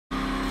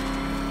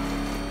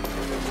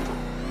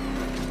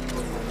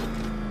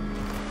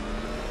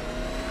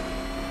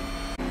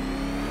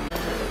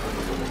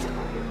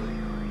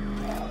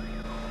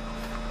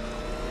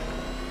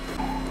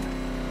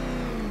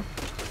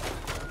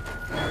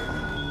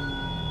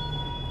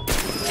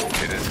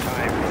It is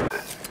time.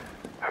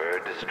 Her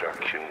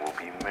destruction will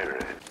be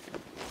mirrored.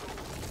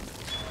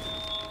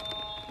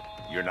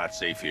 You're not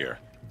safe here.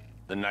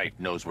 The Knight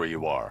knows where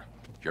you are.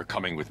 You're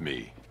coming with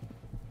me.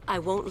 I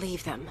won't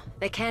leave them.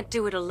 They can't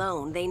do it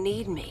alone. They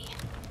need me.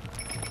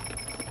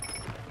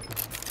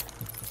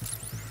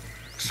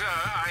 Sir,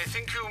 I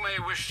think you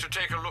may wish to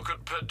take a look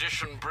at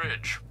Perdition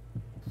Bridge.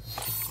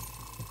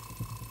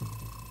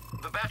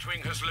 The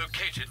Batwing has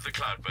located the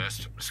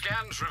Cloudburst.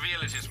 Scans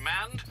reveal it is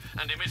manned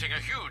and emitting a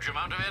huge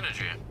amount of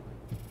energy.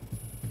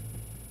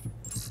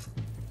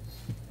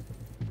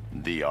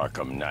 The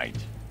Arkham Knight.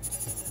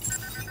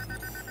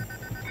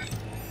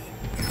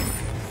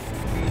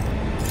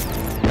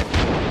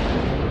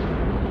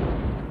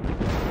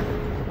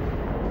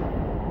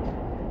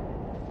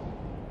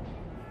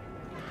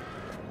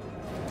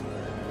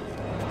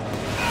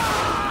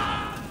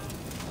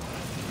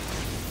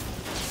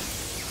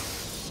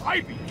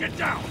 Ivy, get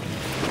down!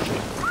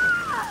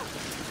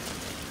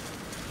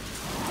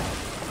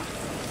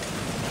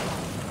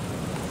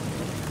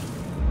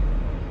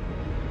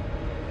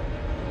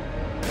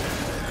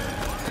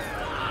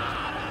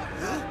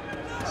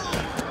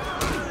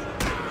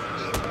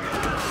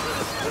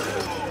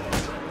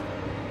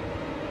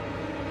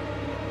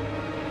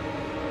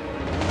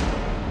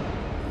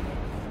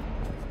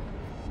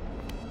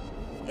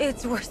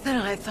 It's worse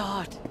than I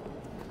thought.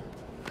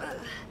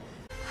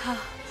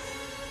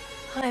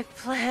 I have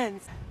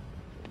plans.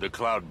 The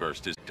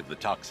Cloudburst is of the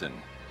toxin.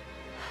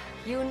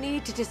 You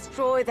need to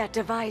destroy that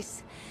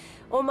device,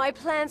 or my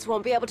plants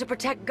won't be able to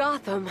protect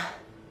Gotham.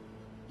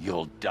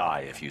 You'll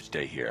die if you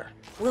stay here.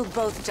 We'll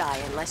both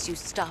die unless you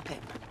stop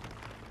him.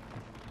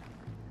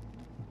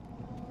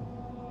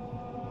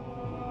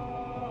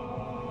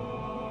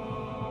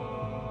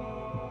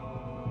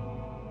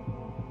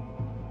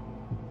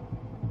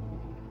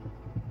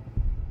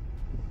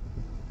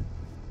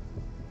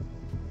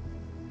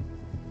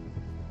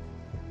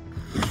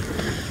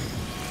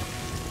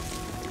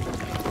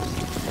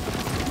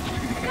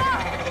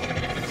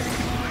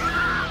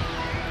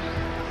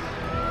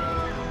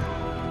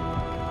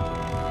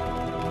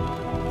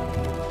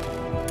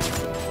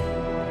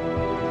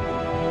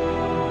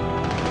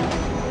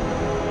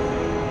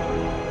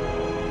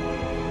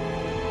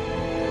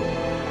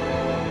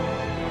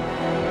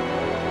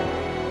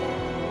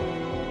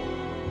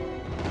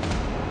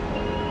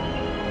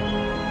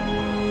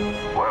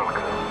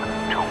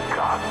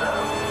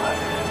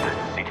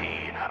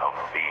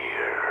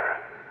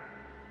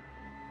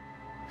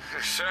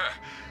 Sir,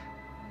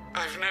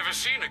 I've never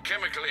seen a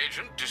chemical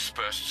agent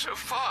dispersed so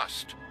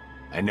fast.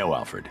 I know,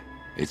 Alfred.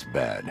 It's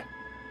bad.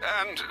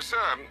 And, sir,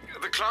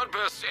 the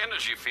Cloudburst's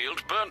energy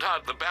field burned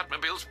out the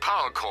Batmobile's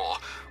power core.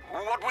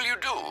 What will you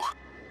do?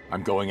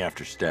 I'm going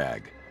after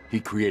Stag. He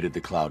created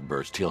the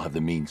Cloudburst. He'll have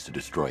the means to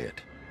destroy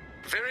it.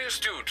 Very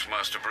astute,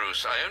 Master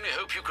Bruce. I only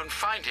hope you can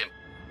find him.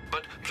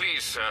 But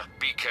please, sir,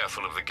 be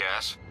careful of the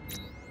gas.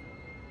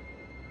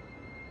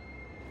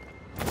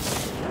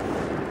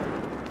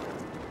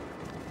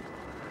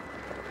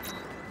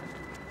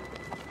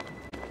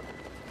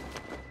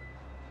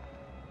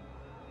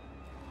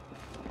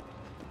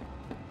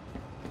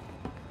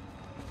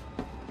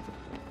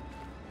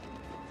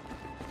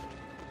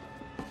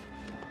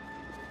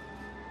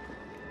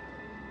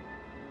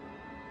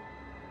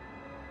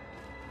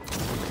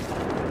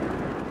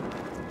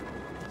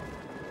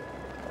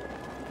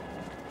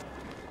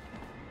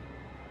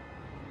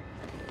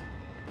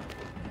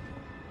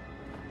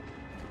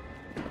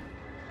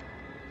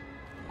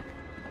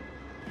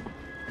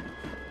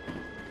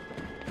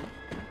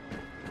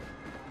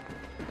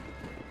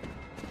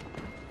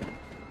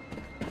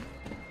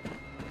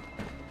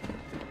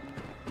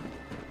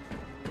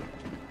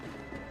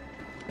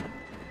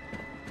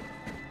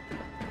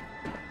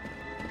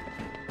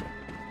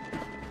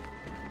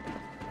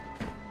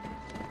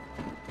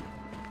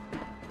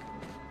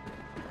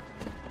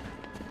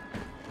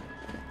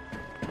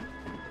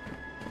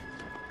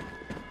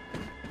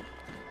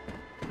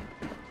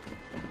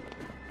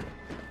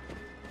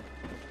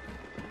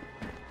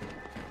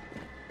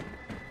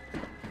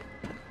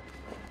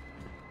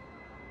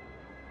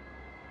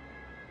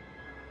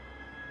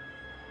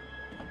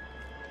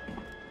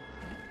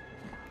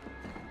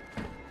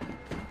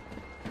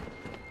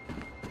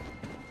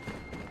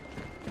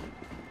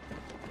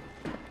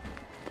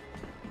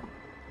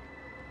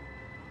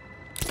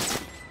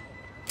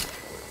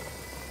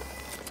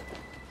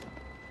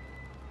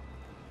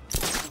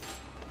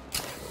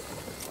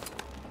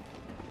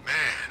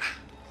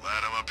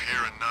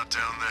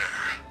 Down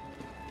there.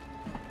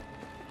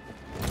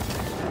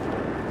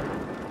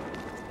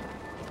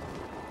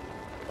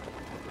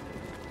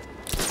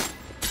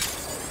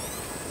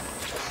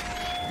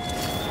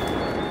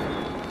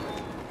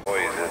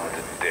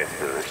 Poisoned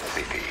desolate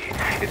city.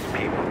 Its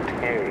people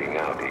tearing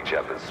out each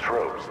other's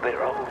throats,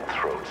 their own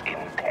throats in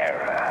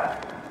terror.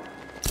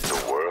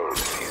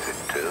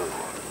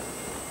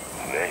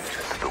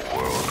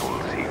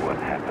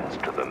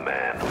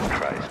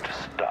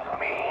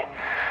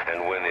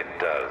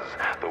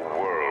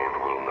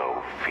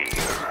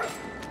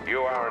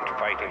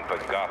 fighting for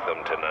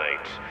Gotham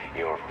tonight.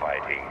 You're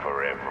fighting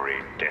for every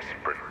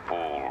desperate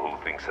fool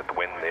who thinks that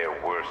when their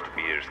worst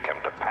fears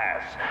come to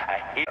pass,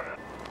 a hero...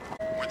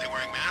 Were they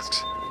wearing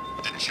masks?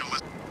 Didn't show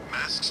us.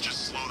 Masks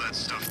just slow that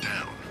stuff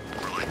down.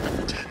 For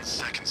like 10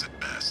 seconds at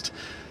best.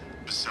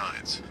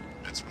 Besides,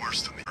 it's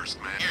worse than the first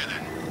man. Here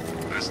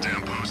then. Best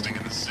damn posting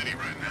in the city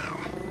right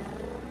now.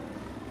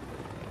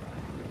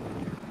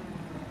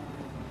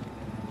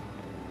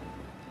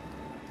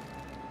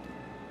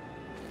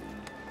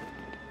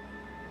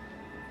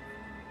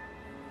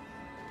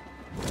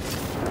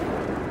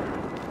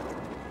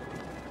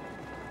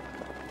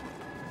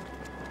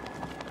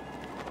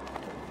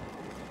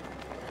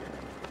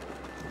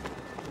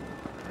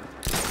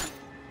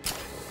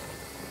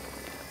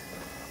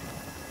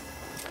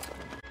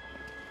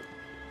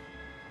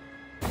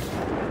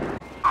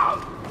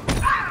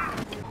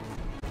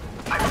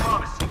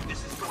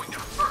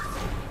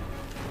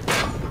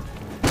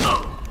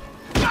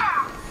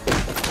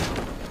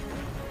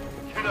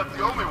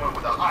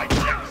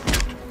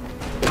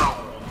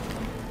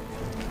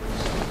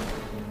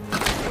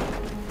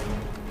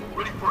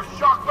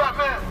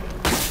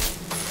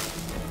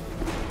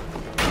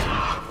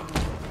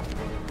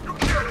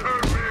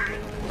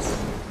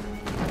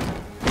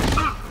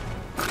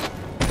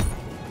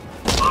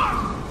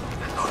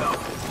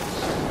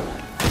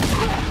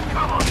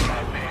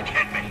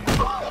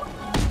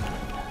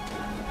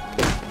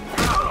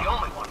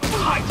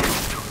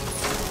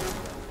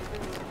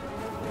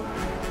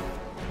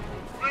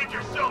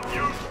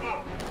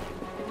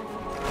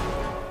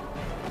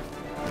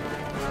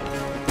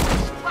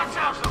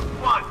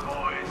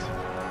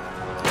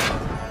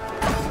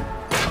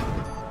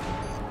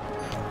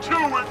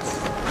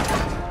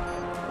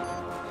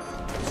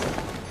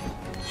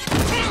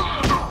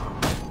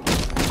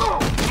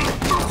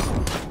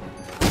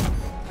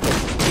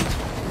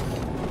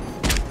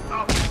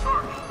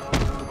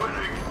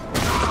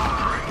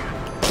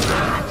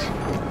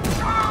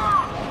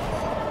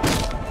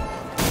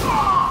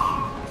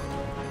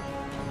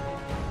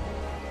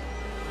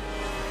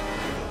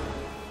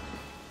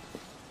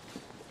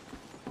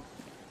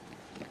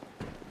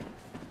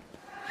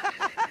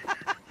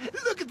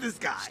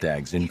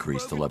 Stagg's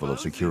increased the level of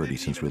security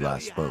since we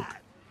last spoke.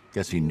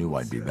 Guess he knew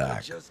I'd be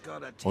back.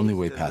 Only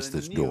way past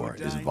this door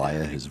is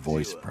via his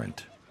voice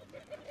print.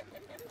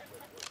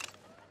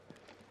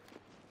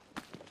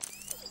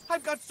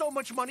 I've got so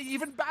much money,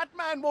 even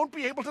Batman won't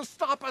be able to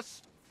stop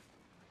us.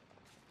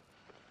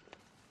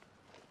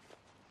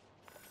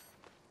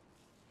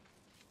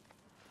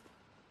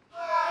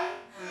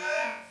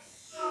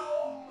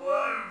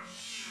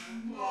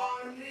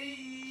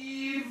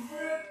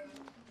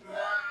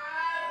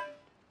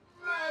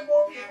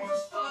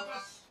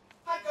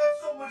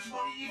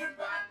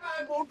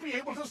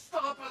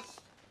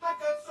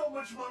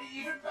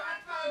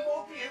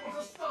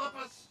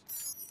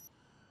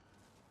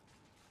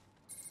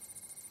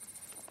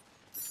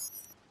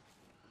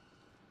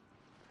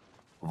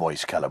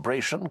 Voice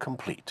calibration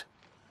complete.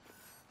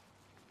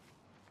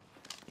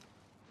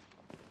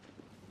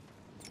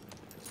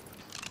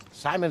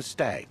 Simon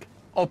Stagg,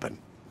 open.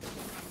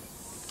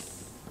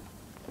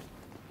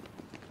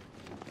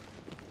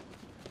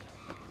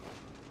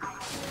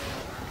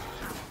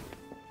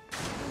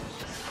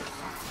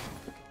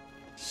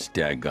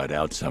 Stagg got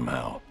out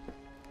somehow.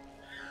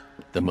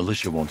 The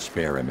militia won't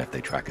spare him if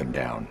they track him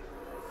down.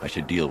 I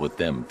should deal with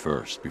them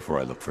first before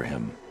I look for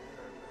him.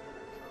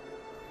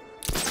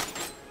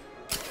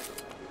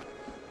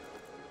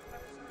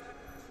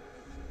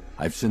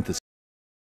 I've synthesized